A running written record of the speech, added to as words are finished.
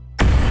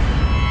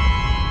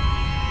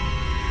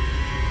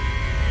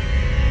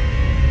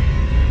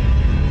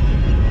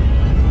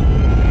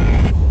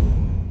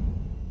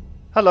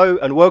Hello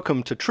and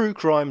welcome to True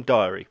Crime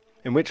Diary,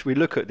 in which we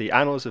look at the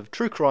annals of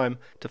true crime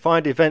to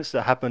find events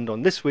that happened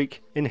on this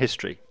week in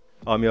history.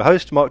 I'm your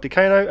host, Mark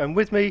Decano, and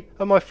with me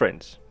are my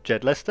friends,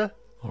 Jed Lester.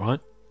 All right.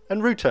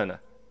 And Rue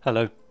Turner.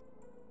 Hello.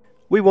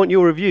 We want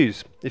your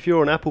reviews. If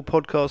you're on Apple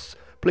Podcasts,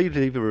 please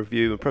leave a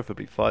review and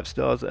preferably 5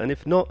 stars. And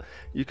if not,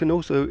 you can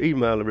also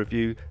email a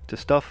review to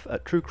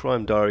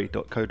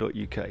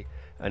stuff@truecrimediary.co.uk.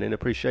 And in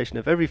appreciation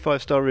of every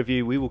 5-star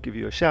review, we will give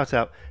you a shout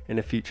out in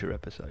a future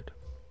episode.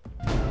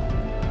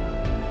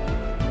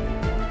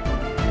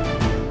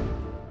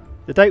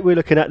 The date we're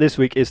looking at this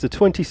week is the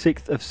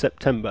 26th of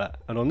September,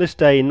 and on this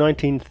day in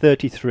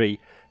 1933,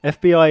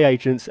 FBI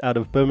agents out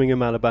of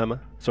Birmingham, Alabama,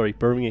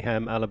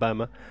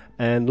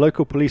 and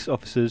local police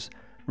officers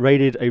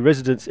raided a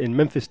residence in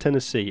Memphis,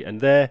 Tennessee,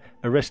 and there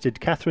arrested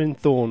Catherine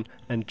Thorne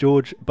and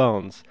George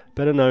Barnes,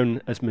 better known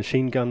as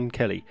Machine Gun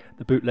Kelly,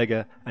 the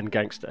bootlegger and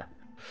gangster.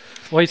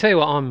 Well, you tell you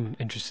what I'm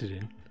interested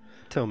in.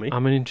 Tell me.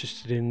 I'm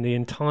interested in the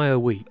entire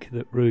week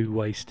that Rue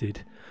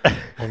wasted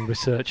on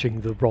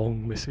researching the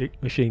wrong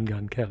Machine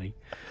Gun Kelly.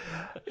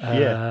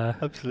 Yeah,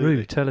 absolutely.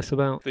 Rue, tell us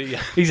about...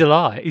 He's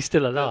alive. He's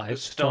still alive. The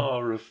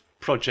star of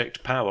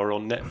Project Power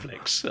on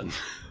Netflix and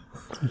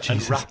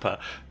rapper.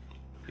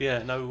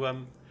 Yeah,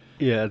 no...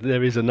 Yeah,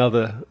 there is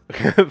another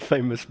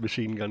famous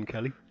Machine Gun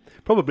Kelly.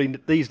 Probably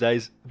these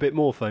days a bit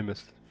more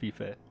famous, to be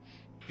fair.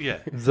 Yeah.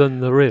 Than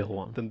the real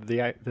one. Than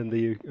the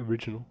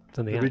original.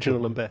 Than the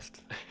original and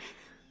best.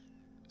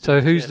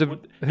 So who's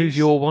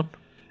your one?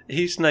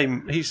 He's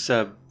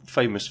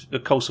famous.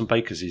 Colson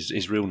Baker's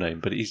his real name,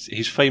 but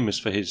he's famous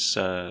for his.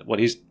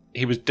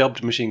 He was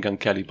dubbed Machine Gun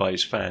Kelly by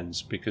his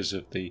fans because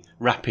of the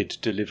rapid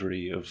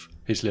delivery of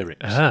his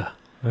lyrics. Ah,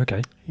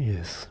 okay.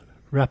 Yes,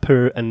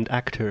 rapper and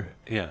actor.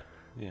 Yeah.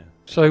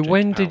 So Project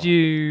when Power. did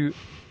you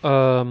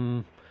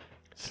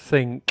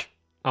think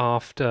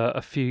after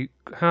a few?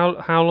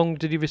 How long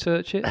did you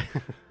research it?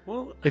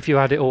 Well, If you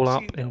had it all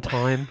up in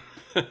time.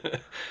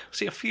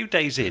 see, a few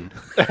days in,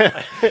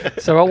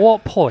 So at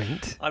what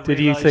point I did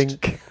you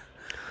realised- think...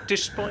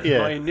 despite Yeah.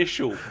 my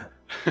initial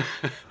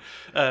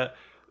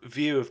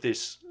view of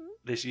this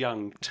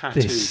young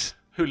tattooed This-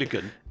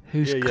 hooligan.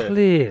 Who's Yeah.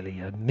 clearly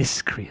a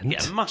miscreant.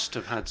 Yeah, must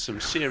have had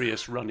some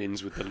serious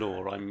run-ins with the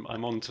law.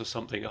 I'm onto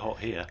something hot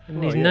here.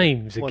 And his Well, yeah,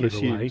 name's a one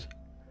giveaway.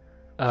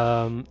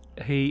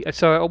 assumes.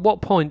 So at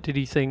what point did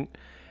he think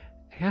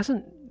he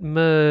hasn't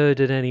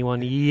murdered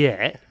anyone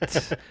yet?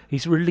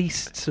 He's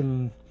released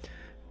some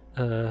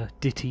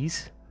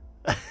ditties,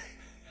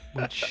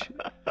 which.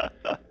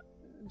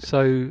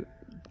 So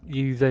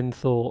you then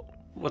thought,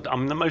 Well,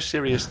 the most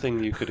serious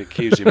thing you could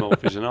accuse him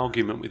of is an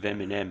argument with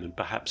Eminem and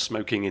perhaps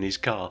smoking in his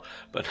car.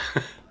 But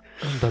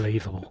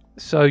unbelievable.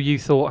 So you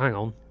thought, hang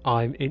on,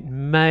 it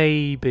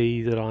may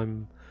be that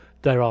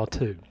there are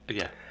two.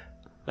 yeah,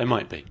 they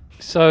might be.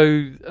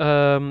 So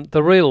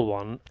the real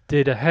one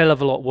did a hell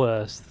of a lot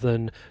worse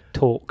than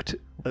talked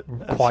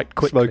quite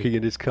quickly. Smoking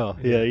in his car.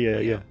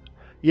 Yeah.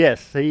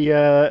 Yes,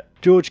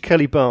 George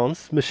Kelly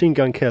Barnes, Machine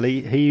Gun Kelly,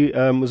 he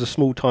was a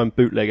small-time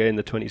bootlegger in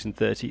the 20s and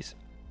 30s.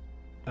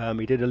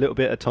 He did a little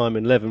bit of time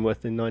in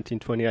Leavenworth in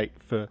 1928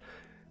 for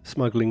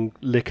smuggling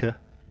liquor,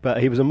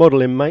 but he was a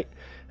model inmate,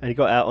 and he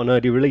got out on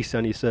early release,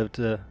 and he served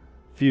a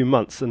few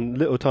months, and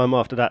little time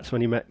after that's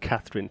when he met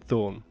Catherine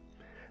Thorne,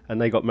 and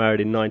they got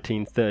married in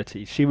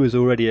 1930. She was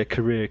already a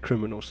career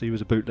criminal, so he was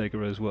a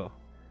bootlegger as well.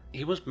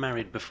 He was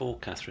married before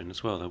Catherine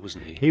as well, though,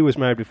 wasn't he? He was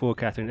married before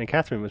Catherine, and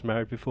Catherine was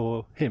married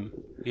before him.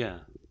 Yeah.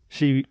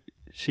 She'd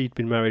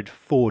been married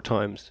 4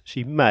 times.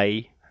 She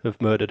may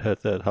have murdered her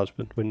third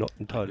husband. We're not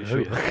entirely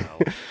sure.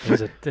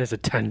 There's a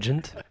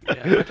tangent.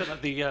 Yeah, I don't know,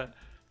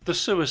 the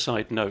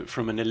suicide note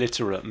from an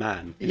illiterate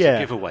man is Yeah. a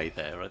giveaway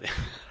there. I think.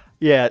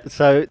 Yeah,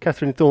 so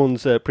Catherine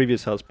Thorne's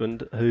previous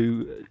husband,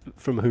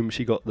 from whom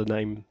she got the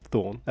name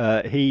Thorne,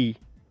 he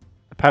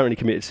apparently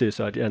committed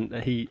suicide, and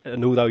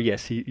although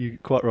yes, you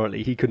quite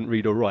rightly, he couldn't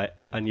read or write,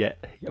 and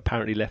yet he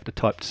apparently left a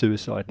typed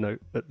suicide note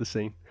at the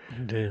scene.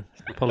 Dear.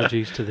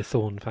 Apologies to the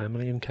Thorne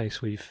family in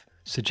case we've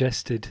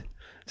suggested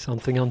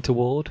something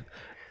untoward,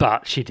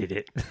 but she did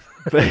it.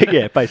 But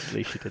yeah,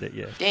 basically she did it.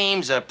 Yeah.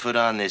 Dames are put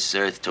on this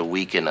earth to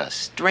weaken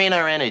us, drain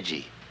our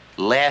energy,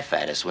 laugh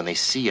at us when they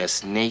see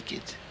us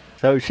naked.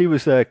 So she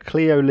was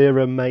Cleo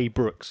Lyra May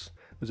Brooks,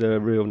 was her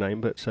real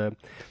name, but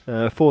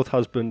fourth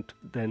husband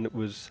then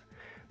was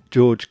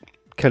George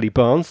Kelly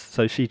Barnes.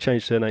 So she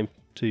changed her name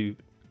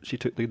she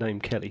took the name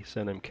Kelly,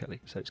 surname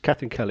Kelly. So it's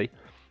Catherine Kelly,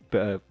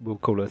 but we'll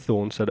call her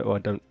Thorne so that I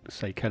don't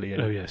say Kelly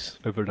Oh yes,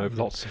 over and over.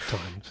 lots of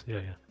times.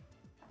 Yeah.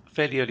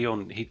 Fairly early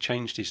on, he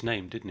changed his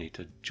name, didn't he,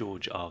 to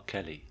George R.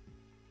 Kelly?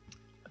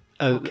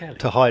 Kelly.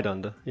 To hide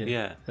under,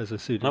 Yeah. as a And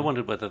I pseudonym.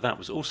 wondered whether that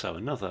was also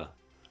another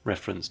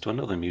reference to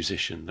another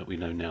musician that we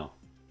know now,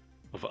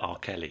 of R.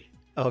 Kelly.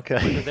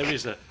 Okay. There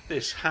is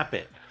this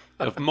habit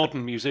of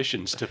modern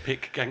musicians to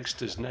pick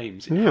gangsters'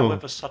 names, Yeah.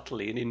 however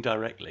subtly and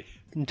indirectly.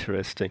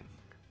 Interesting.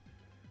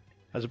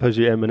 As opposed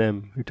to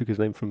Eminem, who took his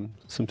name from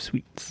some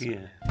sweets.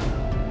 Yeah.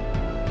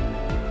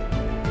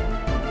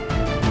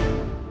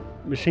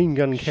 Machine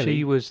Gun Kelly.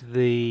 She was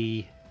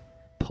the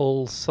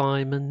Paul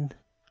Simon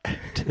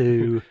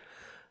to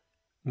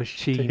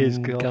Machine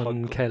Gun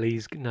Garfunkel.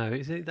 Kelly's. No,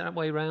 is it that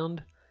way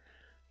round?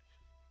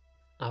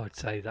 I would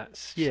say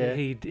that's Yeah.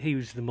 He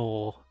was the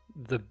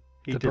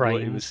He the did what he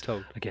brains. was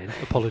told. Again,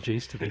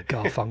 apologies to the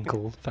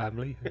Garfunkel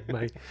family,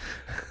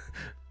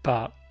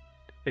 but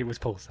it was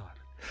Paul Simon.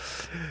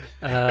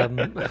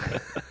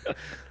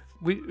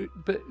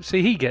 But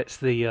see, he gets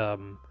the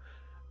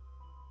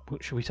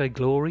what should we say,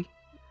 glory?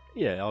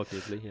 Yeah,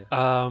 arguably,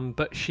 yeah.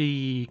 But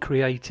she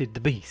created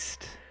the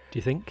Beast. Do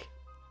you think?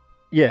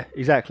 Yeah,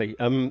 exactly.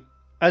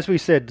 As we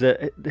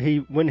said,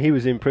 when he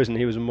was in prison,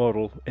 he was a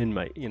model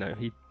inmate. You know,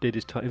 he did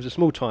his time. He was a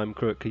small-time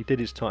crook. He did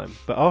his time.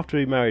 But after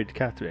he married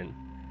Catherine,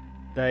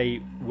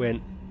 they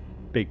went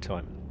big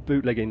time.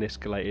 Bootlegging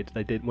escalated.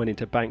 They went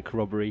into bank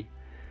robbery.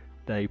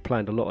 They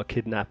planned a lot of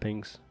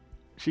kidnappings.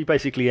 She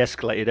basically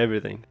escalated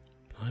everything.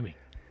 Blimey.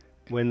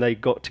 When they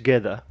got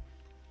together,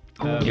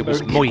 It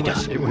was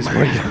Moida. it was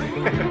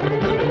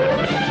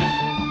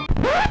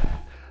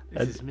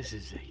This is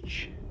Mrs.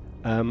 H.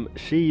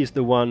 she is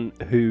the one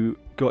who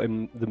got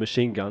him the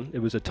machine gun. It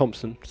was a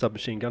Thompson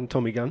submachine gun,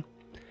 Tommy gun.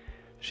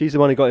 She's the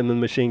one who got him the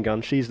machine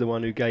gun. She's the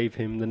one who gave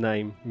him the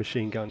name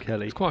Machine Gun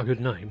Kelly. It's quite a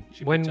good name.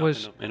 She When picked up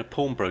was in a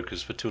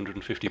pawnbroker's for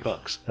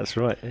 $250? That's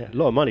right. Yeah, a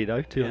lot of money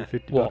though.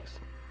 $250. What?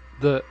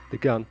 the? The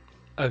gun.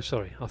 Oh,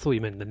 sorry. I thought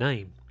you meant the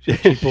name. She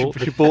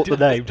bought the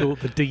name. Bought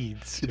the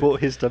deeds. She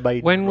bought his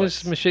domain. When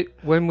rights.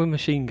 when were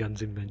machine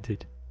guns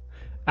invented?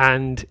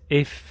 And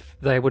if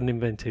they weren't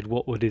invented,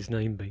 what would his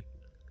name be?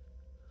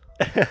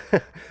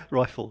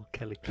 Rifle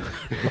Kelly?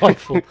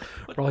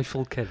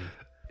 Rifle Kelly.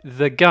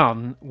 The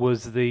gun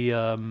was the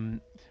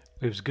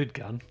it was a good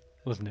gun,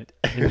 wasn't it?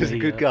 It was a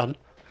good gun.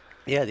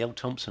 Yeah, the old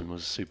Thompson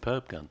was a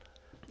superb gun.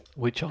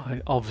 Which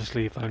I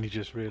obviously have only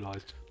just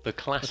realised The a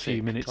classic,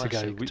 few minutes ago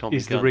classic Tommy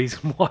is gun. the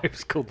reason why it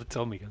was called the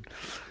Tommy gun.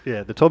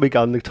 Yeah, the Tommy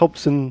gun, the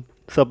Thompson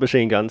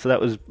submachine gun. So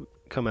that was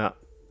come out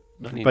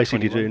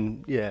basically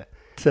 1921. doing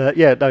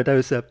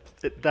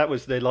that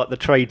was the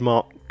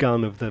trademark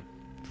gun of the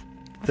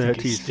I think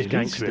it 30s still is,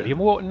 gangster. really. And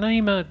what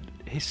name a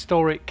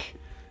historic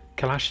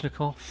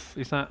Kalashnikov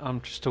is that? I'm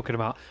just talking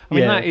about. I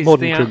mean, Yeah, that is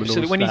modern the criminals,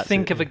 absolute. When you that's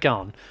think it, of a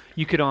gun,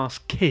 you could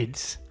ask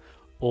kids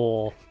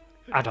or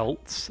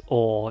adults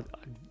or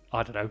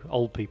I don't know,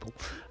 old people.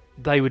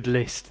 They would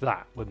list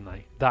that, wouldn't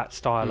they? That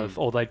style of,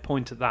 or they'd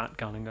point at that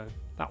gun and go,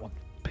 that one.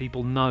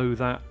 People know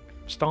that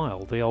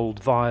style, the old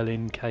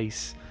violin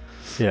case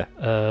Yeah.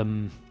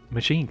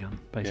 machine gun,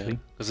 basically.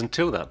 Because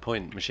until that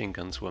point, machine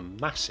guns were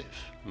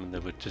massive. I mean, they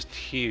were just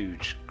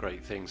huge,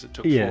 great things that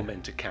took Yeah. 4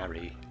 men to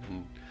carry.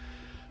 And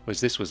whereas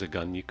this was a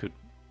gun you could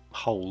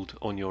hold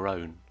on your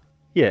own.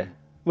 Yeah.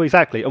 Well,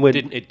 exactly. And when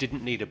It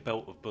didn't need a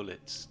belt of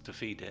bullets to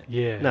feed it.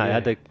 Yeah. No, it yeah.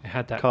 had the It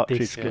had that cartridge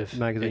disc of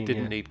magazine. It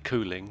didn't yeah. need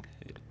cooling.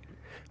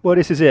 Well,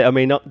 this is it. I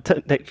mean,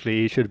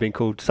 technically, it should have been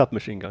called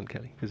Submachine Gun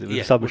Kelly because it was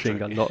Yeah, a submachine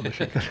well, gun, not a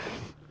machine gun.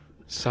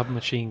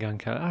 submachine gun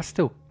cannon. That's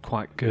still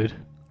quite good.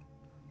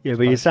 Yeah,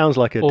 but it sounds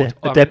like a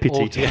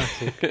deputy.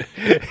 Automatic.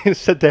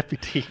 It's a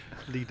deputy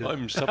leader.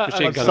 I'm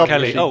submachine I'm gun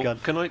submachine Kelly. Oh,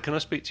 gun. can I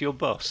speak to your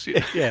boss?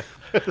 Yeah.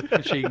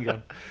 machine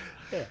gun.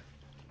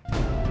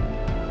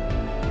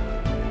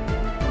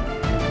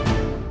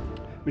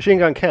 Machine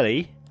Gun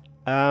Kelly,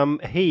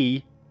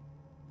 he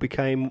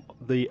became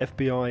the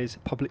FBI's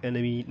public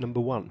enemy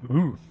 #1.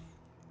 Ooh.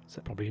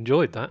 So probably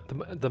enjoyed that.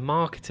 The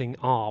marketing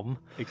arm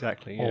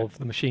Exactly. Yeah. of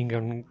the Machine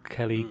Gun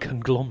Kelly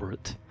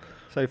conglomerate.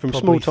 So from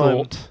Probably small time,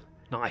 thought,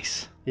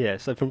 nice. yeah.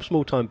 So from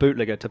small time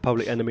bootlegger to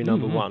public enemy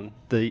Mm-hmm.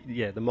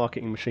 #1, the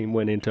marketing machine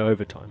went into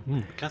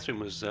overtime. Catherine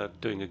was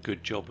doing a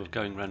good job of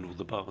going around all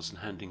the bars and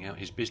handing out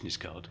his business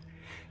card.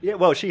 Yeah.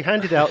 Well, she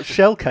handed out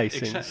shell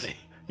casings. Exactly.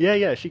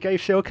 Yeah. She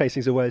gave shell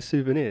casings away as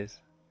souvenirs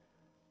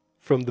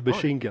from the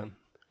machine gun.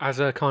 As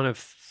a kind of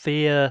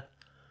fear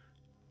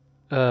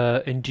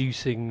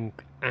inducing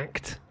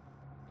act.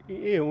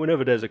 Yeah.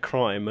 Whenever there's a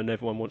crime and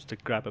everyone wants to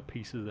grab a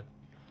piece of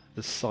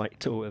the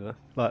site or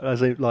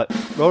whatever, like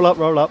roll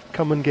up,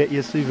 come and get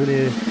your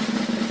souvenir.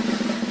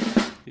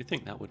 You'd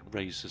think that would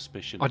raise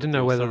suspicion. I of didn't the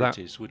know whether that-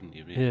 authorities, wouldn't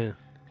you? Yeah.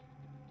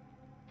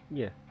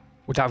 Yeah.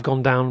 Would that have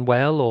gone down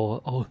well,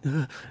 or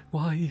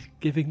why are you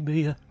giving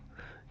me a,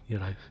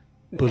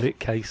 bullet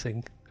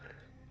casing?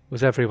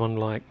 Was everyone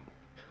like,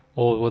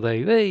 or were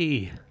they,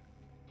 hey,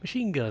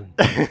 machine gun,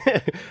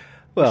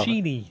 Well,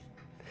 machiney?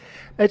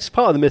 it's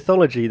part of the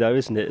mythology, though,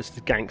 isn't it? It's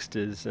the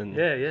gangsters, and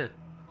Yeah.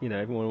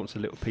 everyone wants a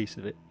little piece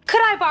of it.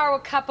 Could I borrow a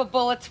couple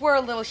bullets? We're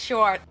a little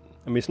short.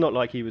 I mean, it's not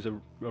like he was a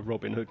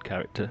Robin Hood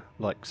character,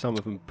 like some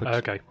of them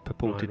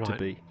purported Right. to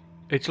be.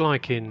 It's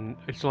like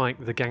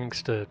the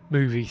gangster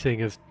movie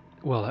thing of,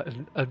 well,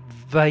 a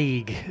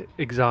vague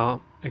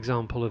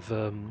example of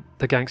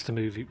the gangster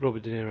movie,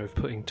 Robert De Niro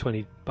putting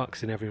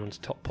 $20 in everyone's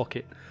top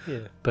pocket. Yeah.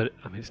 But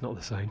I mean, it's not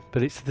the same.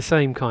 But it's the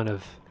same kind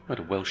of, I had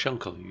a Welsh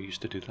uncle who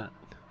used to do that.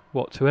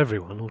 what, to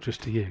everyone or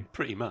just to you?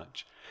 Pretty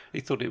much. He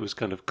thought it was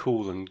kind of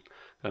cool and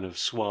kind of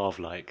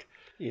suave-like.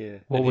 Yeah.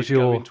 What And was he'd go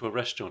your? into a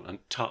restaurant and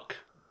tuck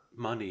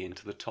money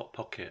into the top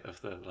pocket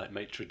of the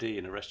maitre d'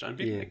 in a restaurant.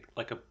 It'd be Yeah.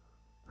 like a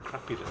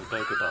crappy little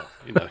burger bar,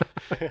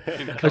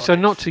 in Oh, so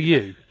not to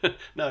you.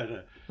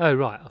 No. Oh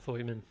right, I thought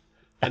you meant.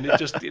 and it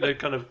just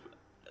kind of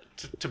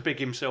to big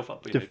himself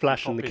up, To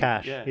flash on the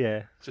cash,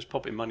 yeah. just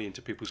popping money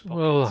into people's pockets.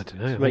 Well, I don't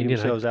know. I Making mean,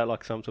 themselves out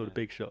like some sort of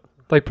big shot.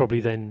 they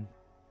probably then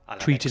I'll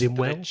have treated him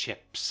extra well.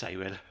 chips, say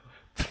well.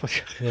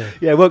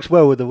 Yeah, it works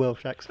well with the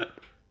Welsh accent.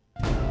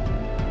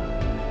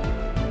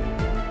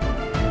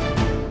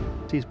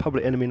 He's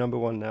public enemy number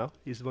one now.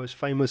 He's the most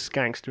famous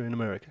gangster in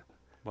America.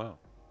 Wow.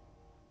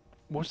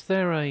 Was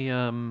there a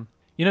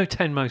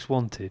 10 Most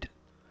Wanted?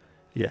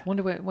 Yeah. I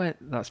wonder where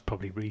that's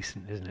probably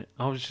recent, isn't it?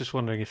 I was just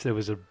wondering if there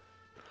was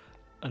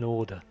an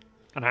order,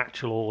 an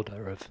actual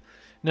order of.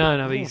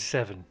 No, he's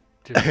 7.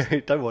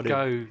 Just Don't want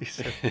go. him.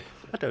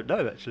 I don't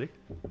know actually.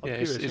 I'm Yeah,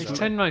 curious. it's It's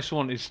 10 Most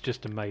Wanted is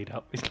just a made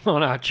up. It's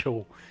not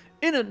actual.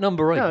 In at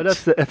number 8. No,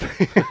 that's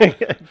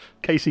the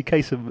Casey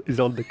Kasem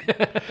is on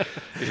the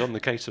He's on the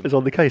case of is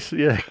on the case.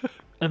 Yeah.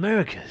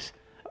 America's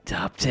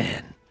top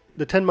 10.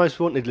 The 10 most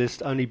wanted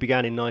list only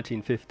began in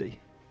 1950,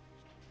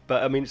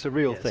 but I mean it's a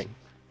real Yes. thing.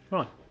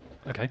 Right.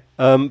 Okay.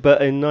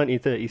 But in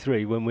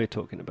 1933, when we're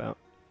talking about,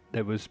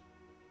 there was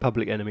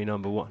public enemy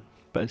number one.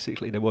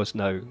 Basically, there was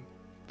no.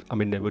 I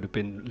mean, there would have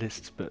been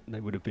lists, but they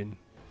would have been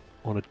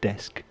on a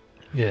desk.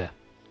 Yeah.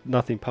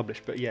 Nothing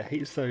published. But yeah,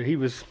 he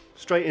was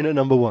straight in at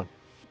number one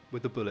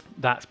with the bullet.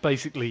 That's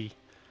basically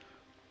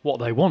what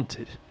they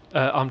wanted.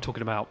 I'm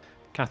talking about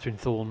Catherine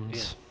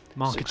Thorne's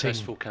marketing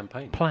successful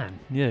campaign. plan.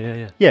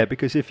 Yeah. Yeah,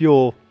 because if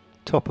you're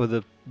top of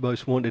the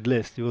most wanted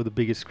list, you're the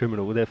biggest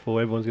criminal.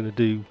 Therefore, everyone's going to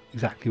do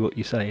exactly what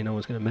you say. No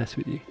one's going to mess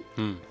with you.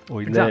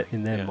 Or in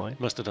Exactly. their Yeah. mind.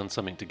 Must have done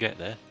something to get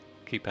there.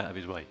 Keep out of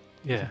his way.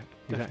 Yeah.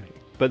 Exactly.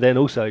 But then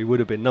also, he would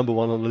have been number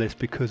one on the list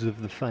because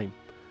of the fame.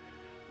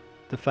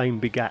 The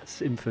fame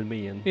begats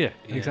infamy and Yeah,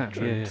 Yeah,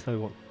 exactly. and Yeah. so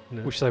on. You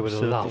know, Which they would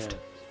have absurd. loved.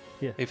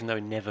 Yeah. Even though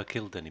he never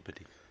killed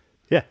anybody.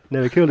 Yeah,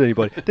 never killed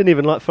anybody. Didn't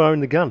even like firing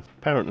the gun,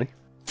 apparently.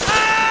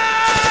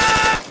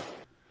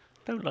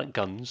 Don't like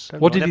guns.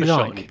 What did he Never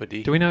shot like?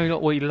 anybody. Do we know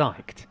what he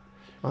liked?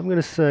 I'm going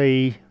to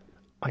say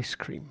ice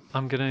cream.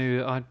 I'm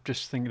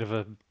just thinking of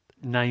a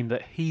name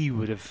that he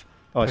would have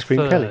Ice Cream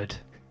Kelly. preferred.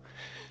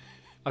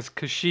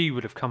 Because she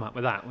would have come up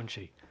with that, wouldn't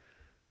she?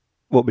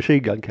 What,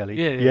 Machine Gun Kelly?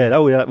 Yeah. Yeah,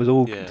 that was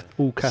all Yeah.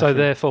 all Catherine. So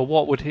therefore,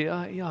 what would he?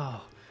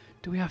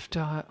 Do we have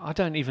to? I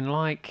don't even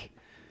like.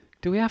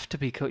 Do we have to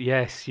be?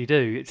 Yes, you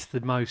do. It's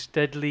the most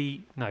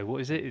deadly. No,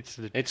 what is it? It's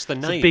the it's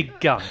name. a big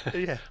gun.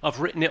 yeah. I've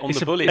written it on It's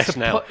the a- bullets it's a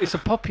now. it's a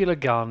popular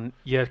gun.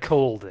 You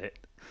called it.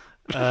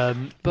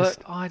 But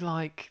I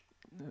like.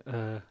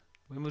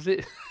 When was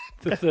it?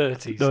 The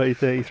 30s.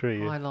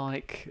 1933. I Yeah.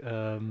 like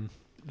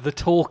the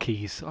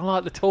Talkies. I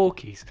like the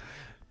Talkies.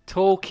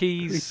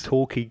 Talkies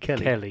Talkie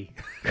Kelly. Kelly.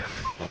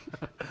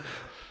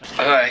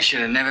 Oh, I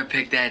should have never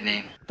picked that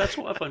name. That's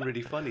what I find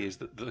really funny is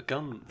that the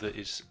gun that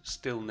is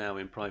still now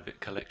in private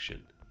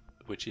collection,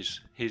 which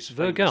is his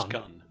The famous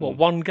gun. What,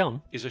 one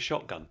gun? is a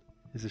shotgun.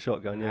 It's a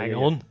shotgun. Yeah, Hang yeah,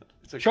 on.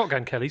 It's a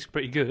Shotgun Kelly's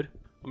pretty good.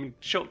 I mean,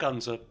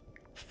 shotguns are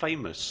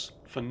famous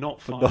for not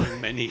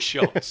firing many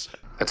shots.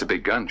 That's a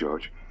big gun,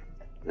 George.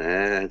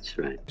 That's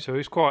right. So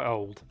he's quite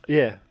old.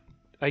 Yeah.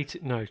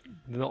 No,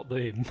 not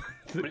him.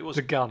 But it was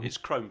the gun. It's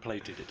chrome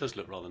plated. It does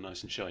look rather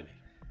nice and shiny.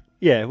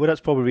 Yeah, well, that's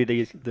probably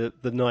the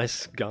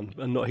nice gun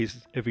and not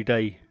his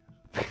everyday.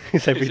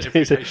 His everyday.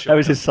 everyday That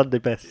was his shotgun. Sunday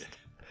best.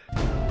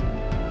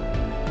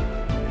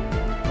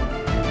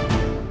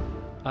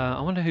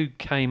 I wonder who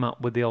came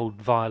up with the old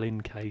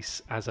violin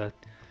case as a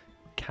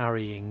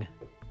carrying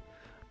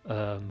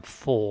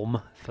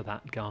form for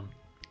that gun.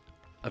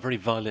 A very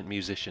violent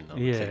musician, I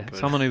would Yeah, think. but-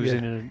 someone who was Yeah.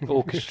 in an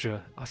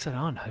orchestra. I said,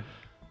 I know.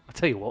 I'll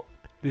tell you what.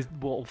 This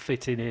what'll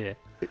fit in here.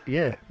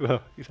 Yeah.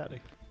 Well,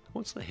 exactly.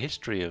 What's the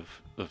history of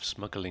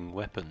smuggling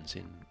weapons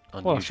in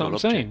unusual Well, that's what I'm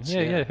saying. objects?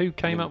 Yeah. Who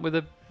came I mean, up with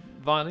a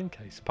violin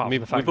case? Apart I mean,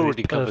 from the fact we've that it's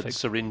already covered perfect.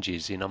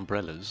 syringes in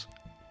umbrellas,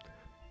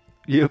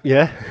 Yeah.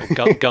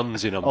 or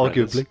guns in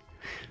umbrellas. Arguably.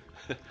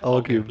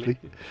 Arguably.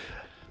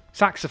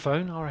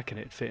 Saxophone. I reckon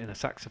it'd fit in a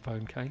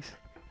saxophone case.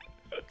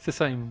 It's the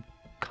same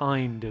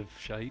kind of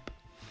shape.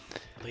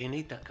 But you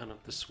need that kind of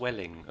the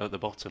swelling at the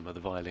bottom of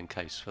the violin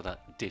case for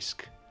that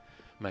disc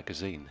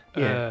magazine.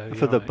 Yeah. you're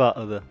For the right. butt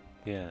of the.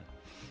 Yeah.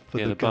 For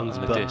Yeah, the the button gun's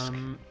and the butt. disc.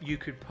 You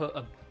could put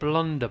a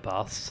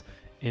blunderbuss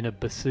in a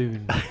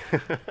bassoon.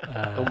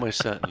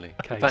 Almost certainly. In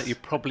case. fact, you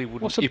probably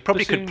wouldn't. What's a You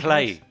probably could bassoon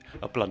play case?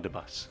 a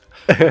blunderbuss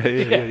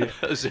yeah.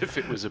 as if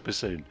it was a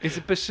bassoon. Is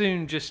a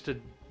bassoon just a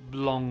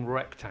long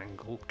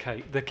rectangle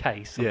case? The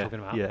case I'm Yeah. talking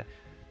about. Yeah.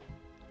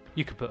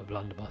 You could put a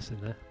blunderbuss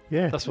in there.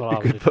 Yeah. That's what you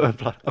I could would put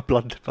do. a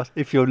blunderbuss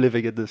if you're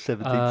living in the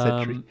 17th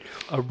century.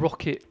 A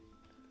rocket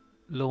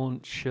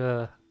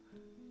launcher.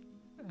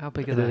 How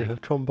big are they? A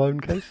trombone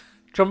case.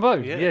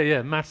 Trombone. Yeah.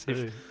 Yeah,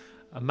 massive.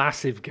 A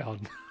massive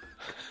gun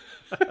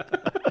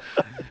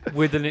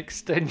with an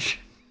extension.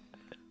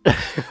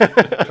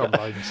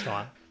 Trombone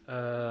style.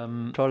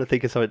 Trying to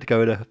think of something to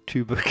go in a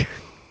tuba.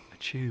 A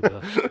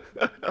tuba.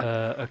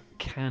 A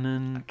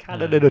cannon. A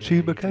cannon in a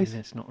tuba case?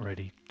 It's not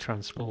really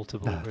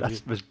transportable. No, really.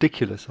 that's a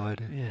ridiculous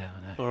idea. Yeah,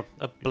 I know. Or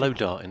a blow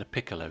dart in a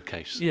piccolo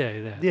case. Yeah.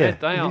 Yeah,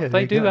 They are. yeah,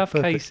 They you do go, have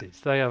perfect.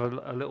 cases. They have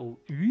a little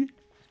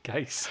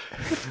case.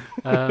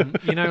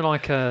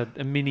 Like a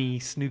mini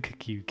snooker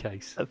cue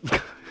case.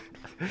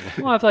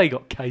 Why have they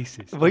got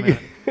cases? Well,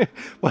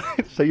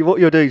 what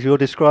you're doing is you're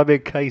describing a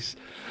case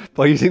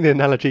by using the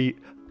analogy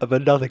of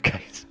another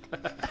case.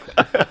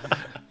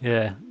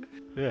 Yeah.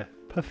 Yeah,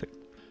 perfect.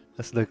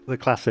 That's the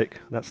classic.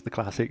 That's the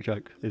classic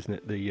joke, isn't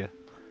it? The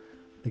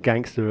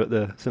gangster at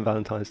the St.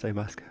 Valentine's Day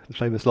massacre. The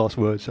famous last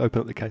words: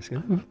 open up the case,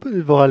 and go, put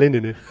the violin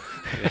in here.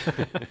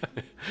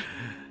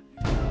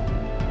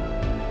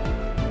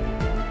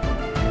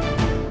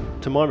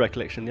 To my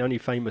recollection, the only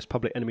famous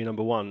Public Enemy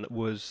number one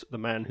was the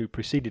man who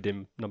preceded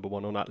him number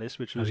one on that list,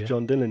 which was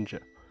John Dillinger.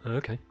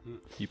 Okay.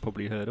 You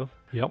probably heard of.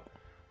 Yep.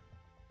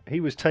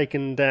 He was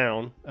taken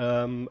down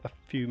a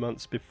few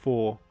months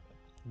before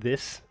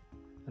this,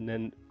 and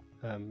then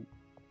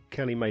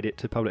Kelly made it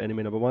to Public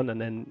Enemy number one,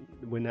 and then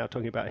we're now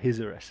talking about his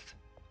arrest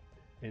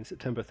in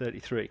September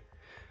 1933.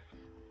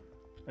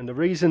 And the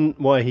reason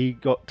why he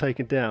got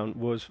taken down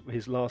was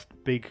his last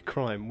big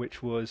crime,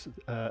 which was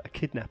a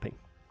kidnapping.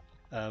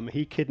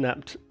 He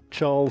kidnapped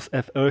Charles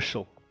F.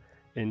 Urschel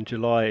in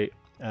July,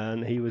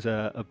 and he was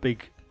a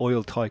big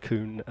oil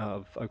tycoon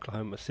of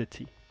Oklahoma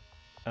City.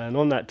 And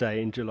on that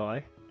day in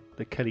July,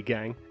 the Kelly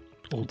gang...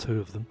 All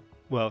two of them.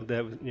 Well,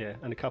 there was,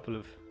 and a couple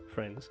of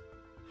friends.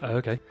 Oh,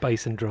 okay.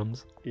 Bass and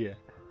drums. Yeah.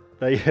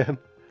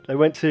 They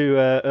went to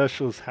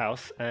Urschel's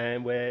house,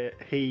 and where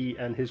he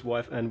and his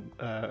wife and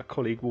a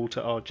colleague,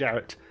 Walter R.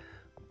 Jarrett,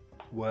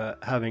 were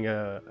having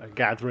a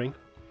gathering,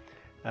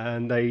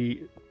 and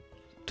they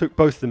took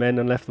both the men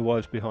and left the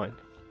wives behind.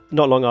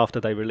 Not long after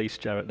they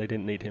released Jarrett, they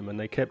didn't need him, and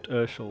they kept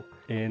Urschel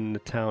in the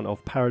town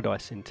of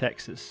Paradise in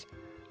Texas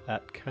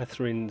at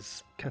Catherine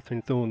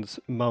Thorne's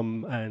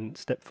mum and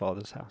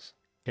stepfather's house.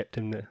 Kept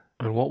him there.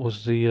 And what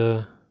was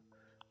the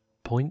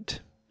point?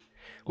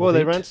 Well,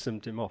 they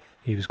ransomed him off.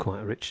 He was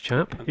quite a rich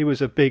chap. He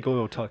was a big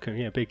oil tycoon,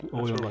 big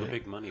oil That's where all money. the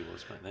big money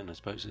was back then, I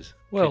suppose. Is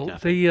Well,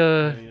 kidnapping.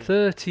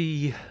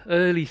 the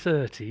early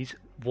 30s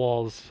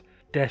was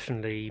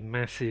definitely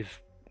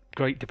massive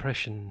Great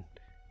Depression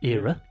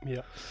era.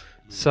 Yeah.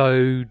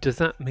 So does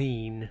that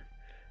mean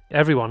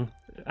everyone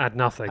had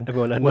nothing?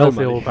 Everyone had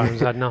wealthy no money. oil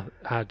barons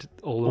had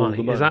all the All money.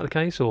 the money. Is that the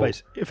case? Or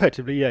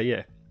Effectively,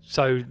 yeah.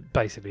 so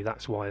basically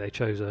that's why they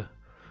chose a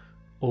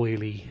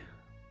oily.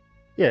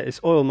 Yeah, it's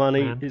oil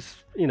money. Man.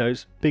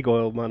 It's big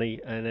oil money,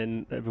 and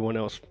then everyone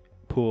else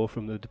poor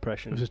from the It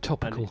depression. was a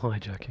topical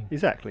hijacking.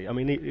 Exactly. I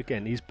mean,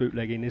 he's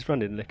bootlegging, he's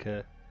running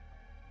liquor.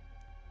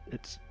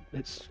 It's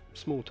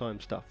small time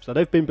stuff. So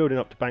they've been building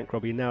up to bank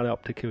robbery, now they're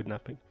up to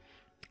kidnapping.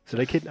 So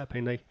they're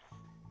kidnapping.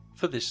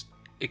 For this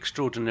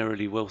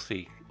extraordinarily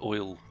wealthy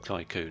oil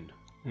tycoon,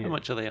 how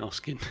much are they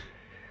asking?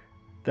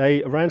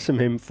 They ransom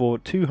him for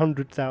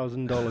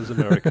 $200,000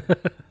 American.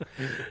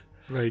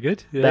 Very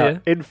good. Now,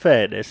 in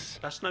fairness,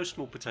 That's no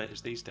small potatoes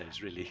these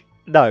days, really.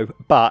 no,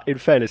 but in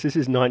fairness, this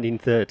is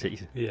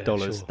 1930 Yeah,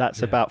 dollars. sure, That's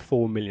yeah. about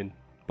 $4 million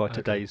by Okay.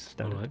 today's All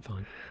standard. right,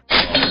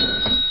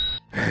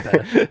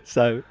 fine.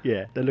 So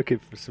yeah, they're looking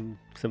for some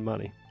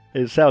money.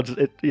 It sounds,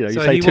 you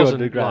So say he 200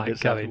 wasn't grand. like it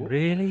sounds, going,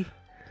 really?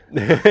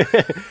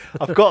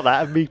 I've got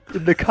that in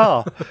the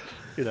car.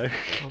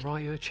 I'll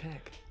write you a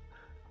check.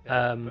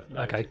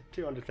 Okay.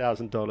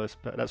 $200,000,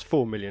 but that's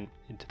 $4 million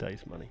in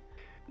today's money.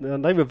 Now,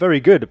 they were very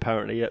good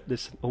apparently at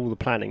all the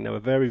planning. They were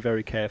very,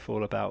 very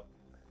careful about,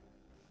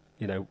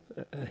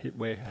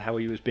 how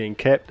he was being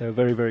kept. They were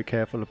very, very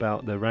careful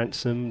about the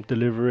ransom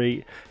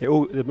delivery.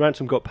 The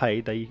ransom got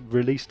paid. They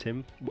released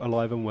him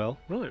alive and well.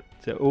 Right.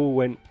 So it all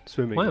went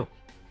swimming. Wow.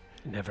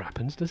 It never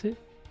happens, does it?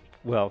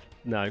 Well,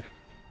 no,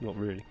 not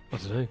really. I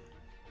don't know.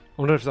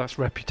 I wonder if that's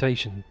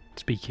reputation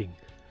speaking.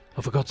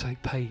 Oh, for God's sake,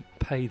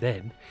 pay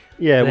them.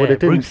 Yeah, well, they They're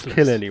didn't ruthless.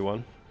 kill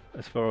anyone,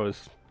 as far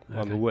as I'm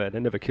Okay. aware. They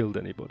never killed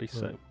anybody,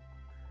 so Right.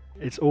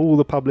 it's all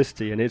the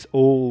publicity, and it's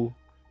all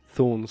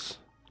Thorne's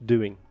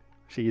doing.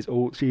 She is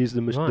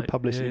the Right.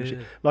 publicity. Yeah, machine.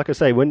 yeah. Like I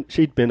say, when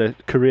she'd been a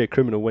career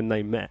criminal when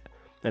they met,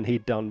 and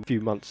he'd done a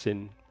few months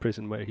in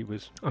prison where he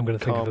was. I'm going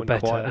to think calm of a and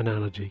better quiet.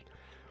 analogy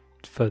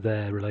for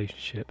their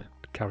relationship.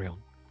 Carry on.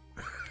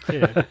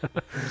 Yeah.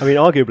 I mean,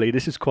 arguably,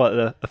 this is quite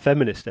a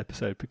feminist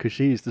episode because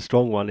she's the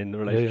strong one in the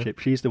relationship.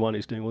 She's the one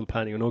who's doing all the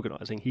planning and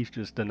organising. He's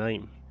just the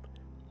name.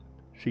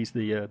 She's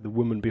the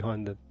woman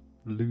behind the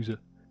loser.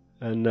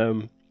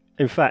 And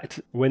in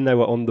fact, when they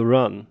were on the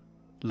run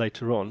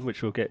later on,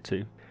 which we'll get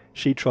to,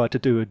 she tried to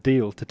do a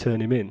deal to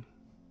turn him in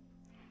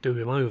Do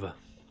him over.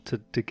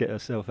 to get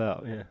herself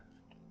out. Yeah.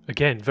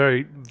 Again,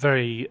 very,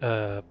 very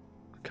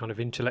kind of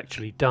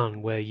intellectually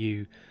done, where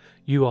you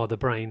are the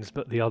brains,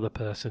 but the other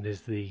person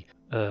is the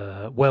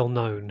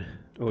well-known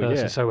Oh, person,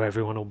 yeah. so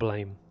everyone will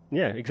blame.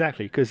 Yeah,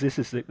 exactly. Because this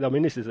is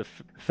a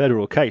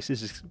federal case.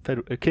 This is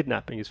a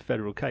kidnapping is a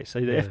federal case. So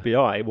the Yeah.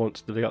 FBI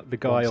wants the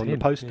guy Wants on the him.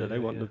 poster. Yeah, they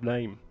yeah, want yeah. the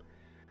name.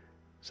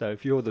 So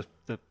if you're the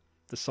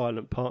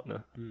silent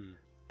partner, Hmm.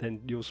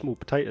 then you're small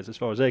potatoes as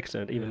far as they're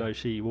concerned. Even Yeah. though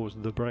she was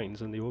the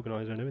brains and the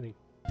organizer and everything.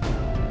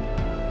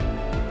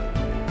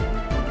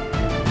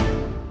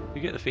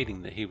 You get the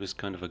feeling that he was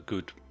kind of a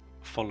good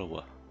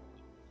follower,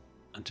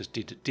 and just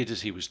did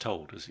as he was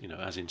told,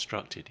 as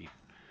instructed.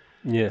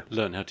 Yeah,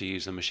 learned how to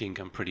use the machine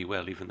gun pretty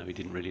well, even though he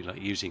didn't really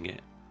like using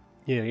it.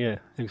 yeah,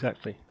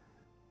 exactly.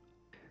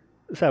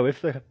 So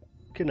if the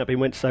kidnapping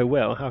went so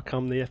well, how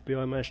come the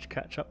FBI managed to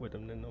catch up with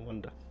them then, I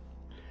wonder?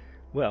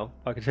 Well,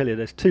 I can tell you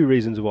there's two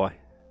reasons why.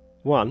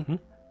 One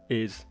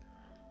is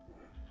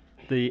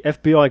the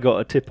FBI got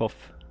a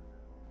tip-off,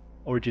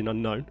 origin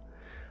unknown,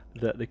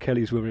 that the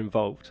Kellys were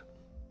involved.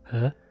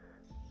 Huh?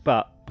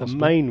 But Possible.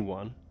 the main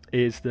one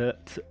is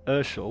that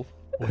Urschel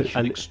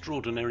An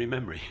extraordinary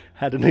memory.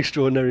 had an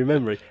extraordinary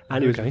memory,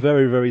 and he was Okay.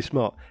 very, very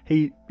smart.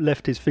 He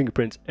left his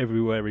fingerprints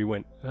everywhere he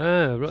went.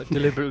 Ah, right, He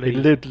deliberately.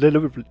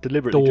 deliberately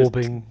just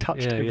daubing.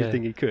 touched Yeah,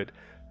 everything he could.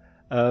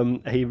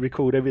 He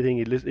recalled everything.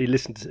 He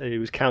listened. He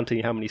was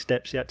counting how many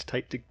steps he had to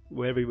take to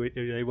wherever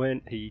they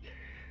went. He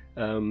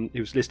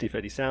was listening for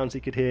any sounds he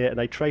could hear, and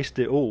they traced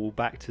it all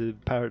back to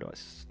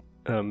Paradise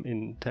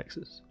in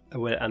Texas,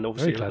 and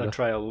obviously Very clever. a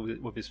trail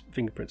with his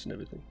fingerprints and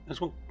everything. There's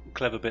one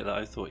clever bit that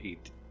I thought he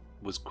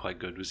was quite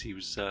good. Was he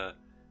was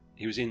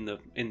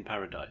in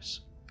Paradise,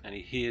 and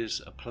he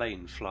hears a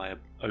plane fly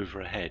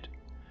overhead.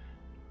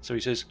 So he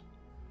says,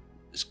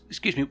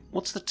 "Excuse me,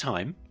 what's the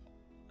time?"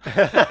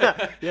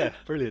 Yeah,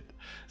 brilliant.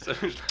 So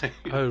it's like,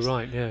 Oh,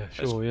 right, yeah, it's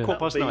sure, yeah.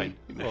 9:15.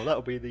 Well,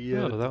 that'll be the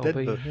Oh, that'll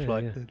be, Denver yeah,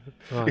 flight. yeah. then.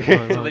 Right, So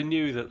right, they right.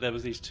 knew that there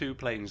was these two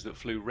planes that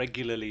flew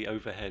regularly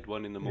overhead,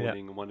 one in the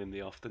morning and one in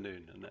the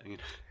afternoon, and that,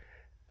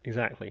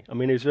 Exactly. I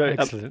mean, it was very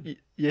Excellent.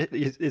 yeah,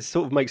 it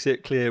sort of makes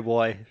it clear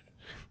why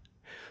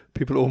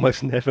people are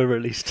almost never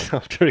released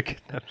after a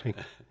kidnapping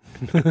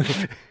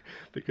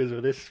because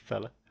of this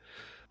fella.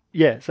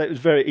 Yeah, so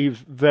he was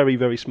very,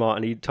 very smart,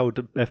 and he told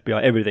the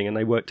FBI everything, and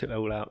they worked it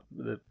all out,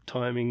 the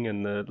timing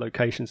and the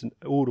locations, and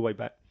all the way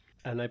back.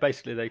 And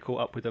they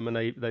caught up with them, and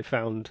they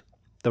found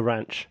the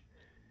ranch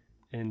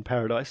in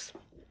Paradise.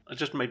 it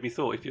just made me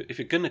thought: if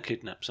you're gonna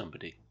kidnap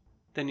somebody,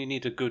 then you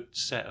need a good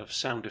set of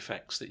sound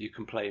effects that you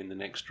can play in the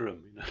next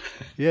room.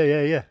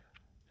 Yeah.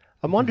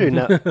 I'm wondering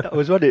now. I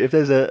was wondering if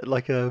there's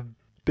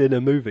been a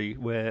movie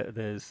where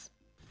there's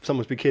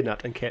someone's been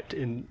kidnapped and kept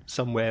in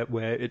somewhere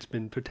where it's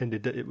been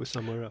pretended that it was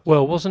somewhere else.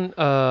 Well, wasn't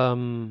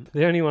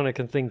the only one I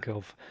can think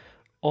of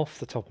off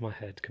the top of my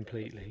head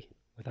completely,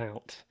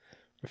 without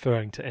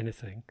referring to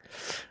anything.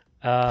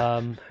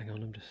 Hang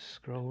on, I'm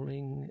just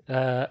scrolling.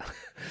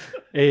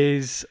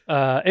 Is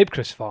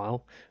Ipcris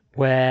File,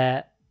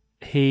 where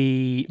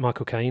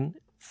Michael Caine,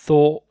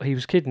 thought he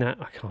was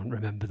kidnapped. I can't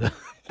remember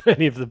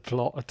any of the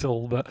plot at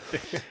all, but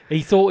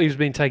he thought he was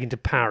being taken to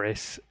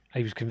Paris.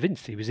 He was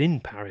convinced he was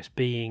in Paris,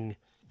 being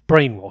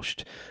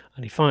brainwashed,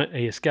 and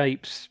he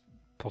escapes.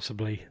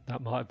 Possibly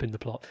that might have been the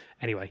plot.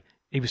 Anyway,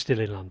 he was still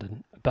in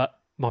London. But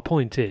my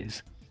point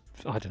is,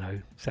 I don't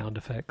know, sound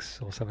effects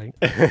or something.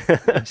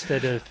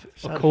 Instead of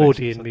Sound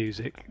accordion effects or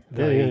music,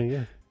 Yeah, they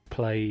yeah.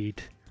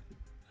 played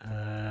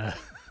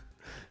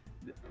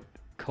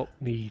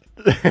Cockney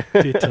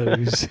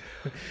dittos.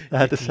 That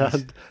had the Ditties.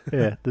 sound,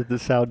 the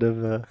sound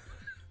of a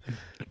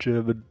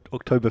German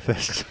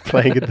Oktoberfest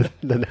playing in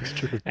the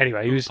next room.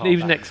 Anyway, he was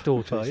next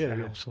door to Oh, his yeah,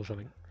 yeah. house or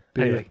something.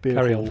 Beer- Anyway, beer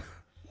carry hall.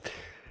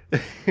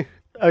 on.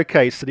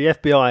 Okay, so the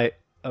FBI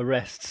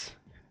arrests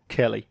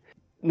Kelly.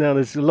 Now,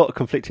 there's a lot of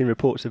conflicting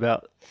reports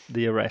about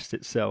the arrest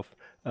itself.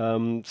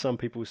 Some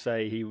people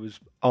say he was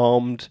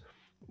armed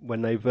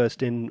when they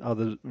burst in.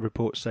 Other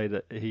reports say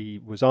that he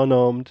was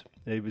unarmed.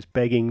 He was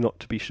begging not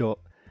to be shot,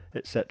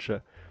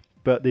 etc.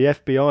 But the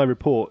FBI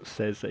report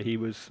says that he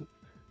was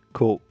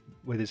caught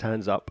with his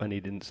hands up and he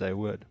didn't say a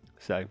word.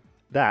 So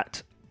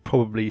that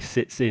probably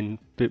sits in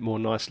a bit more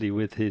nicely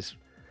with this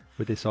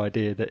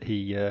idea that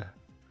he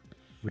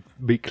would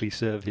meekly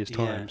serve his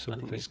time. I sort of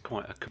think thing. he's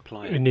quite a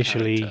compliant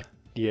Initially- character.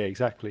 Yeah,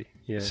 exactly.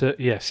 Yeah, So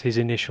yes, his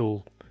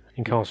initial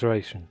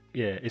incarceration.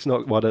 yeah. It's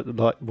not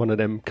like one of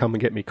them come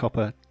and get me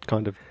copper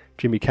kind of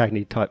Jimmy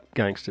Cagney type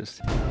gangsters.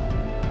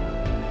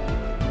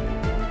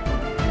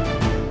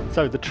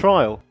 So the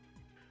trial,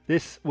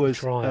 this was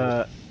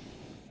Trial.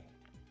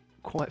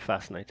 quite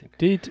fascinating.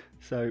 Did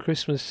So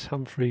Christmas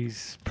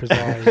Humphreys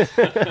preside?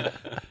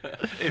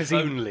 If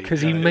only.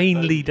 Because he no, if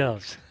mainly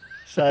does.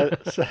 so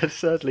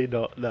certainly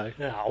not. No,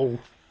 No.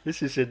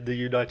 this is in the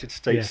United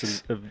States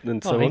Yes.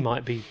 and Oh, so he on.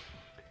 might be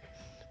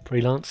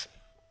freelance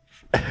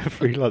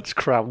Freelance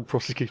crown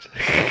prosecutor.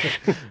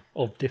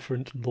 of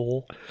different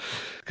law.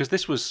 Because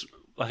this was,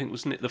 I think,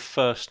 wasn't it the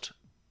first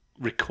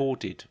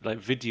recorded, like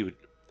video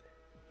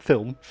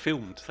Film.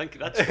 filmed? Thank you.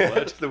 That's the word.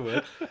 That's the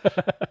word.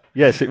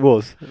 Yes, it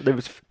was. There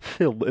was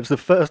film. It was the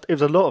first. It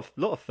was a lot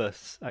of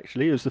firsts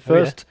actually. It was the Oh,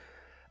 yeah. first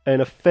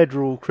in a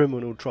federal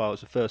criminal trial. It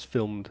was the first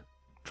filmed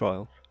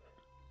trial.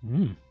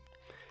 Mm.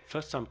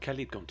 First time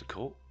Kelly'd gone to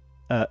court.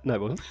 No,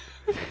 it wasn't.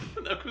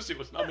 No, of course it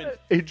wasn't. I mean,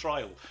 It-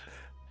 trial.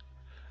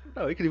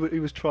 No, he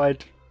was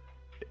tried.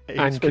 He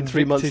And spent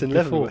 3 months in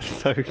convicted before.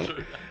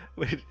 Leavenworth.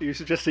 So you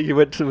suggesting you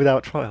went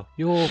without trial?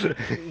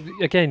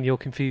 You're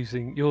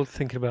confusing. You're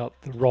thinking about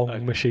the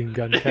wrong Machine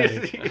Gun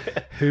Kelly,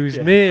 who's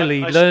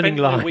merely I learning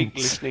spent my week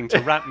lines. listening to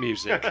rap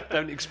music.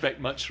 Don't expect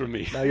much from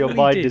me. Now your All he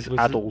mind did is was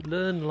addled.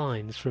 learn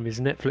lines from his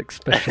Netflix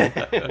special.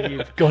 And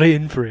you've got it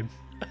in for him.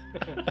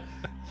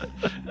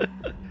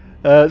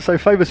 So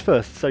famous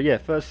first. So yeah,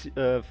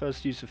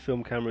 first use of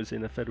film cameras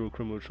in a federal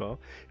criminal trial.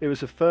 It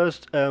was the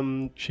first.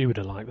 She would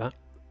have liked that.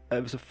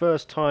 It was the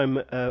first time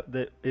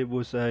that it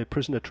was a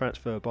prisoner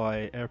transfer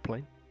by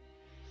airplane.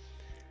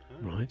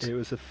 Right. It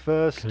was the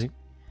first Okay.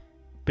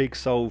 big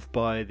solve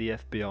by the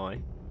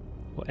FBI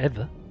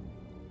Whatever.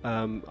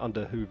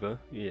 under Hoover.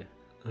 Yeah,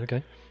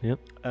 Okay. Yep.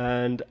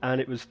 and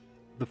it was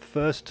the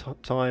first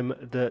time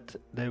that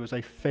there was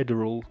a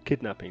federal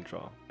kidnapping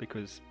trial,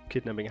 because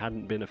kidnapping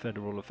hadn't been a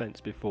federal offence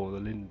before the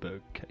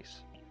Lindbergh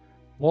case.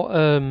 What?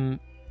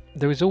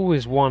 There was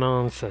always one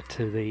answer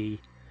to the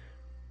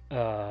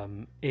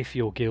if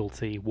you're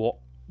guilty, what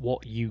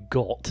you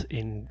got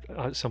in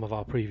some of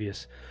our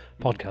previous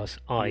podcasts,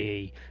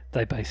 i.e.,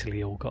 they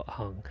basically all got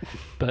hung,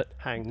 but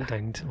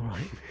Hanged. All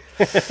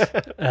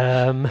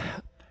right.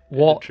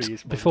 What? Tree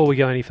is Before we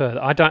go any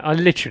further, I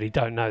literally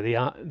don't know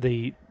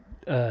the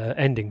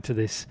ending to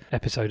this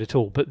episode at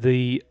all. But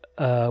the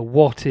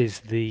what is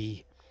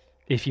the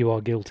if you are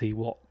guilty,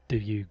 what do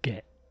you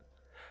get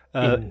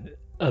in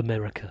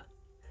America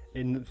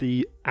In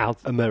the out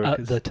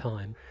Americas. at the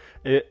time?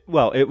 it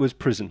was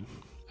prison.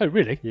 Oh,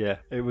 really? Yeah,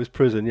 it was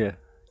prison. Yeah.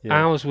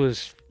 Ours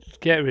was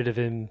get rid of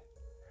him.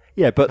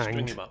 Yeah, but Hanged.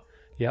 Bring him up.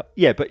 Yep.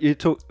 yeah, but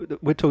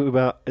we're talking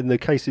about, in the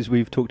cases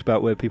we've talked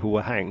about where people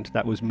were hanged,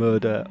 that was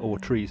murder or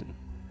treason.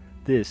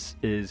 This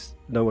is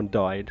no one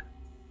died,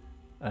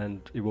 and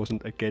it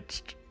wasn't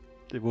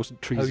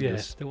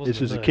treasonous. there wasn't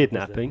This was a a murder,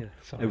 kidnapping. was there?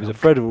 Yeah, sorry, It was a I'm-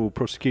 federal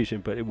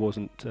prosecution, but it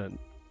wasn't.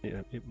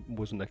 It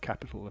wasn't a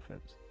capital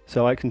offence.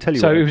 So I can tell you.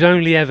 So what, it was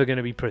only ever going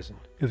to be prison.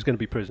 it was going to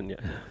be prison. Yeah,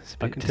 It's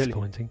a I bit can tell you.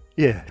 disappointing.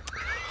 yeah.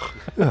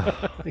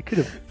 It could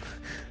have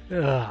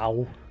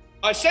Ow.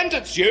 I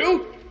sentence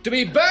you to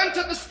be burnt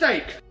at the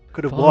stake.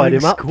 wired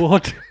him up.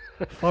 Squad.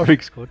 Firing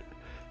squad.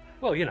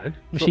 Well, you know,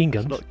 machine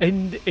it's guns.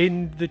 not-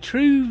 In the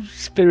true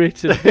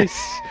spirit of this,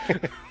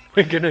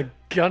 we're going to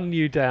gun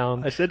you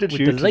down I sentence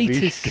with you the to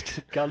latest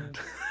be gunned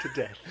to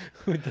death.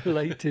 with the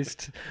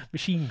latest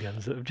machine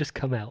guns that have just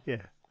come out.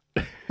 Yeah.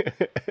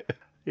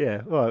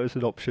 Yeah. Well, it was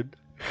an option.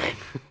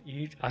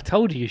 I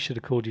told you should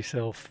have called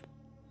yourself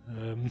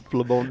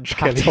Blancmange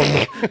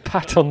Kelly.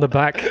 Pat on the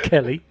back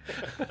Kelly.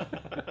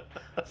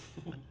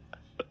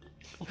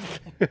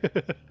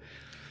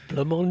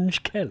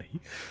 Blancmange Kelly.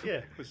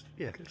 Yeah,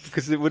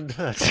 because it wouldn't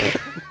hurt.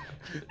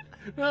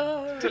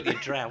 Till you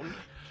drown.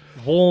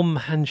 Warm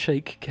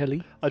handshake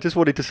Kelly. I just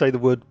wanted to say the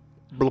word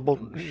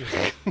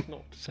blancmange.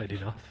 Not said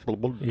enough.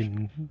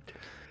 Blancmange.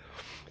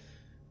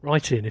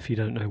 Write in if you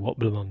don't know what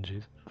blancmange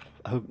is.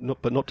 Oh,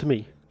 but not to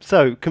me.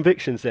 So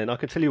convictions. Then I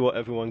can tell you what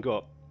everyone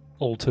got.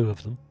 All two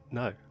of them.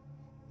 No,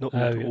 not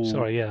Oh, all.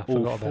 sorry, yeah, I all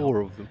forgot about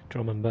four of them.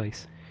 Drum and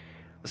bass.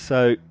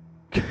 So,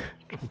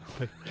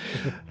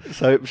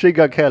 Machine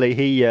Gun Kelly,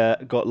 he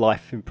got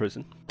life in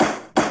prison.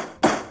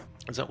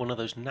 Is that one of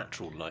those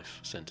natural life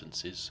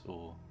sentences,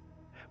 or?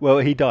 Well,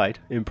 he died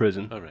in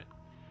prison. Oh, right.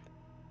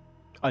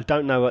 I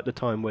don't know at the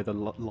time whether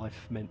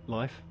life meant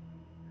life.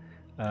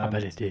 I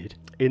bet it did.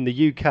 In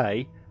the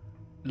UK,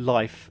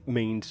 life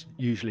means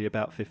usually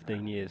about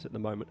 15 years at the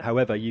moment.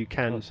 However, you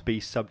can Nice. be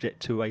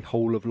subject to a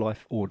whole of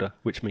life order,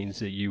 which means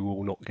that you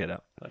will not get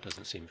out. That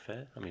doesn't seem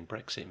fair. I mean,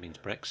 Brexit means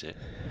Brexit.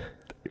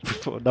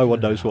 No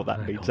one knows what that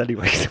hang means on.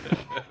 anyway.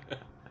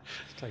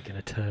 It's taking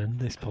a turn,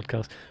 this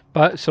podcast.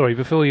 But, sorry,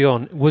 before you go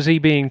on, was he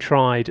being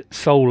tried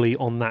solely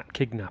on that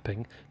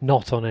kidnapping,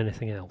 not on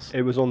anything else?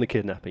 It was on the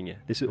kidnapping, yeah.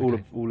 This is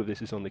Okay. all of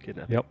this is on the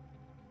kidnapping. Yep.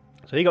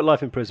 So he got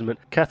life imprisonment.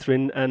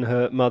 Catherine and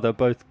her mother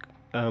both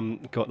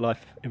got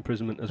life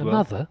imprisonment as The well.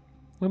 mother?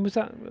 When was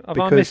that? Have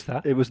Because I missed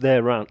that? it was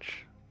their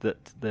ranch that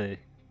they.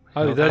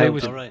 Oh, held- that it held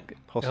was. All right.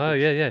 hostage. Oh,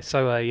 yeah, yeah.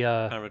 So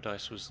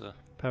Paradise was the.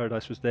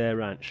 Paradise was their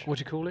ranch. what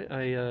do you call it?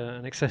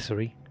 An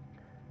accessory,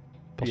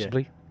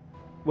 possibly.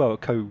 Well, a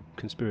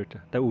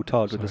co-conspirator. They're all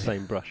tarred with the Sorry.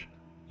 same brush.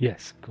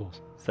 Yes, of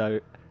course. So,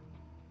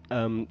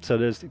 so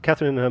there's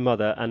Catherine and her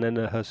mother, and then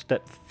her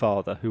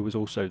stepfather, who was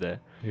also there.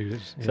 Who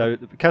is- yeah. So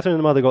Catherine and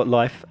the mother got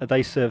life.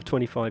 They served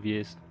 25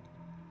 years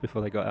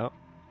before they got out,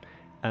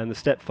 and the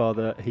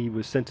stepfather, he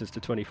was sentenced to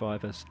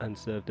 25 and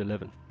served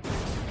 11.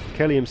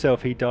 Kelly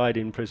himself, he died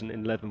in prison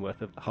in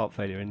Leavenworth of heart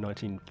failure in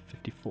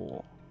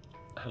 1954.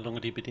 How long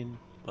had he been in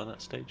by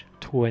that stage?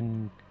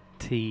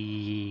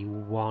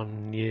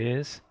 21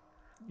 years.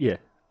 Yeah,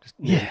 just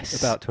Yes.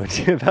 about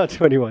 20, about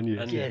 21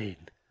 years. And- Get in.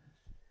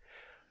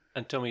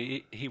 And tell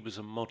me, he was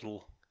a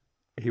model.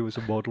 He was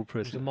a model It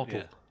was a prisoner. model.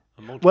 Yeah,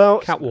 a model.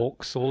 Well,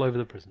 Catwalks all over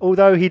the prison.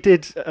 although he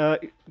did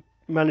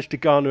manage to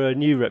garner a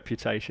new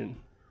reputation,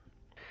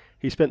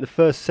 he spent the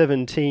first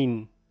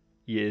 17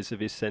 years of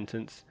his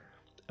sentence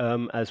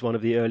as one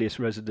of the earliest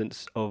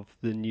residents of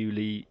the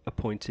newly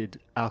appointed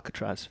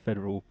Alcatraz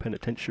Federal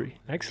Penitentiary.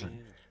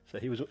 Excellent. So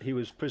he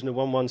was prisoner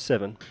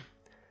 117.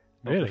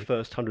 Of Really? the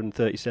first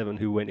 137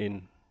 who went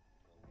in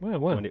Well,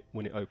 when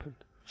it opened.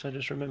 So I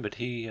just remembered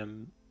he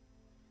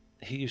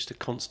used to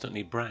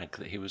constantly brag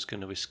that he was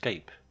going to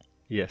escape.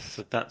 Yes.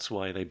 So that's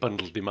why they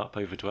bundled him up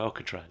over to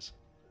Alcatraz.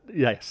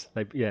 Yes.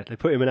 They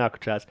put him in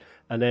Alcatraz,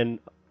 and then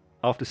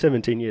after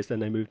 17 years, then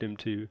they moved him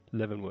to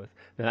Leavenworth.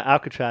 Now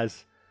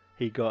Alcatraz,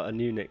 he got a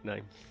new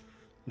nickname.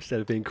 instead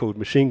of being called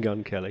Machine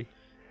Gun Kelly,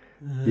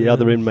 the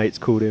other inmates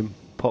called him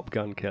Pop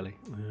Gun Kelly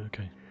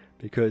Okay.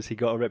 because he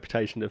got a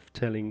reputation of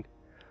telling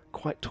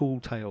quite tall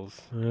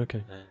tales.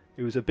 Okay.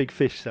 He was a big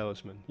fish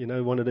salesman. You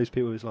know, one of those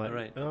people who was like,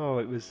 Right. oh,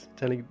 it was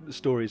telling the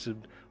stories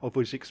of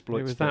which exploits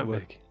It was that that were.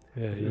 big.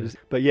 Yeah, It yeah. was-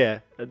 but yeah,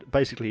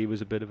 basically he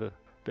was a bit of a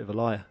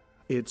liar.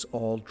 It's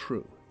all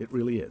true. It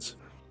really is.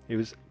 He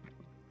was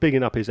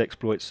bigging up his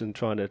exploits and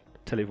trying to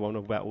tell everyone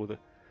about all the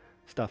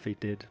stuff he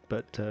did,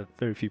 but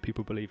very few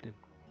people believed him.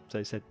 So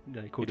he said,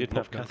 he He called him didn't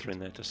have Pop Gun. Catherine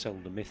there to sell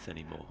the myth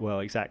anymore.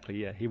 Well, exactly,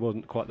 yeah. He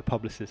wasn't quite the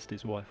publicist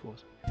his wife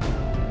was.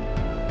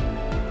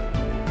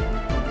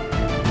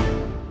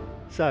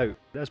 So,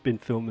 there's been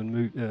films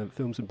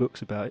and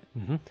books about it.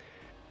 Mm-hmm.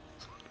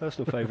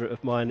 Personal favourite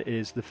of mine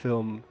is the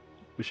film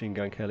Machine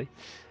Gun Kelly,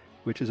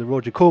 which is a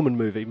Roger Corman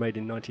movie made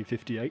in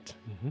 1958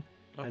 Mm-hmm.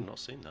 I've not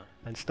seen that.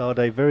 and starred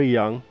a very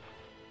young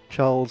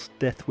Charles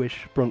Deathwish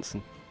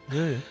Bronson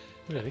Yeah, yeah.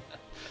 Really?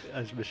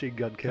 as Machine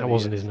Gun Kelly. That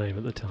wasn't his name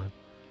at the time.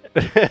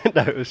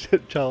 No, it was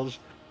Charles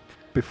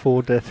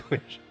before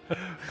Deathwish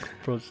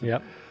Bronson.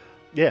 Yep.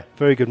 Yeah,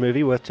 very good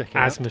movie, worth checking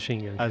As out. Machine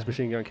Gun. As Kelly.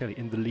 Machine Gun Kelly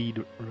in the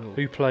lead role.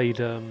 Who played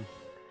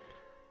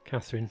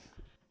Catherine?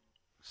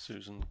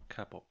 Susan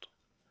Cabot.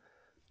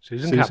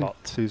 Susan Cabot.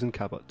 Susan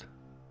Cabot.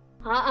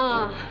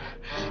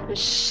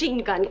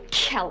 Machine Gun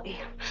Kelly.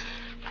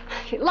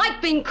 You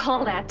liked being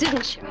called that,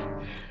 didn't you?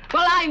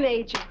 Well, I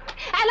made you.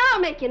 And I'll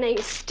make your name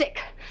stick,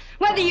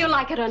 whether you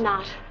like it or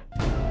not.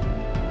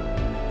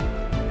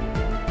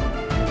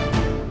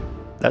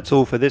 That's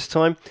all for this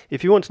time.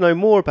 If you want to know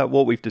more about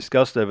what we've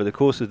discussed over the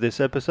course of this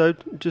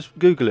episode, just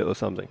Google it or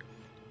something.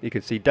 You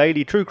can see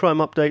daily true crime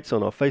updates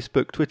on our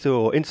Facebook, Twitter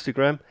or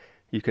Instagram.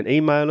 You can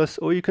email us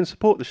or you can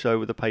support the show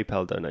with a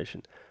PayPal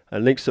donation.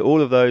 And links to all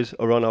of those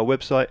are on our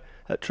website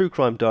at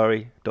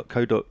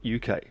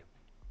truecrimediary.co.uk.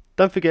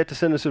 Don't forget to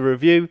send us a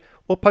review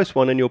or post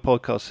one in your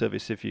podcast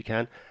service if you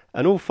can,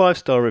 and all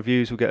 5-star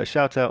reviews will get a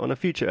shout out on a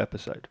future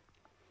episode.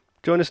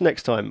 Join us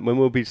next time when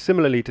we'll be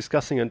similarly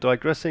discussing and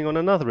digressing on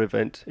another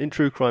event in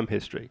true crime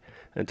history.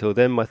 Until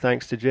then, my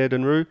thanks to Jed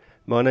and Rue.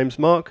 My name's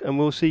Mark, and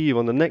we'll see you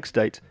on the next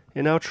date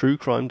in our True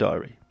Crime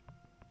Diary.